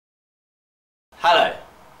Hello,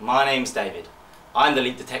 my name's David. I'm the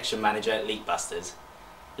Leak Detection Manager at Leakbusters.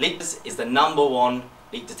 Leakbusters is the #1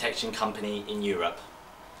 leak detection company in Europe.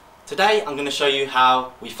 Today I'm going to show you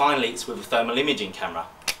how we find leaks with a thermal imaging camera.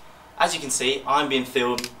 As you can see, I'm being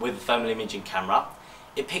filmed with a thermal imaging camera.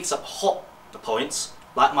 It picks up hot points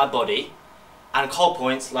like my body and cold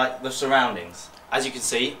points like the surroundings. As you can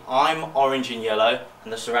see, I'm orange and yellow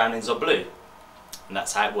and the surroundings are blue. And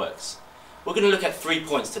that's how it works. We're going to look at 3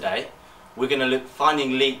 points today. We're going to look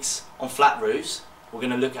finding leaks on flat roofs, we're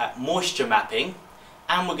going to look at moisture mapping,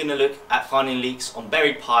 and we're going to look at finding leaks on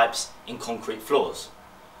buried pipes in concrete floors.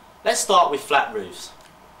 Let's start with flat roofs.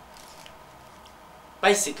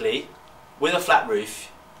 Basically, with a flat roof,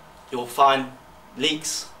 you'll find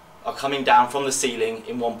leaks are coming down from the ceiling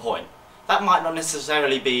in one point. That might not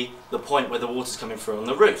necessarily be the point where the water's coming through on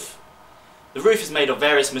the roof. The roof is made of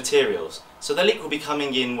various materials, so the leak will be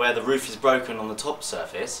coming in where the roof is broken on the top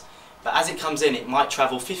surface, but as it comes in it might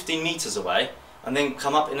travel 15 metres away and then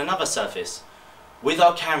come up in another surface. With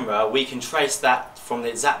our camera we can trace that from the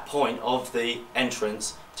exact point of the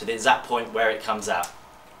entrance to the exact point where it comes out.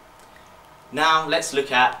 Now let's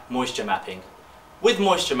look at moisture mapping. With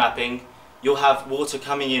moisture mapping you'll have water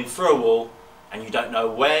coming in through a wall and you don't know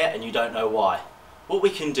where and you don't know why. What we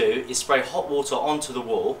can do is spray hot water onto the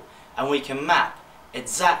wall and we can map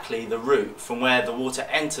exactly the route from where the water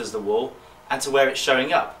enters the wall and to where it's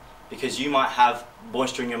showing up, because you might have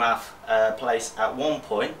moisture in your mouth place at one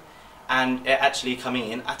point and it actually coming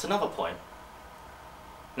in at another point.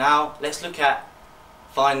 Now let's look at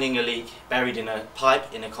finding a leak buried in a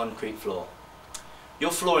pipe in a concrete floor.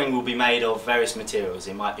 Your flooring will be made of various materials.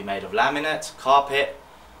 It might be made of laminate, carpet,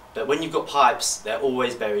 but when you've got pipes they're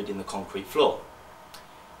always buried in the concrete floor.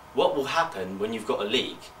 What will happen when you've got a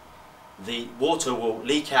leak? The water will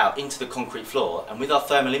leak out into the concrete floor, and with our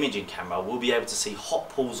thermal imaging camera we'll be able to see hot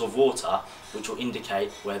pools of water which will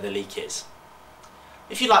indicate where the leak is.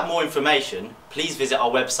 If you'd like more information, please visit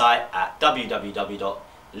our website at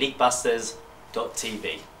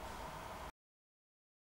www.leakbusters.tv.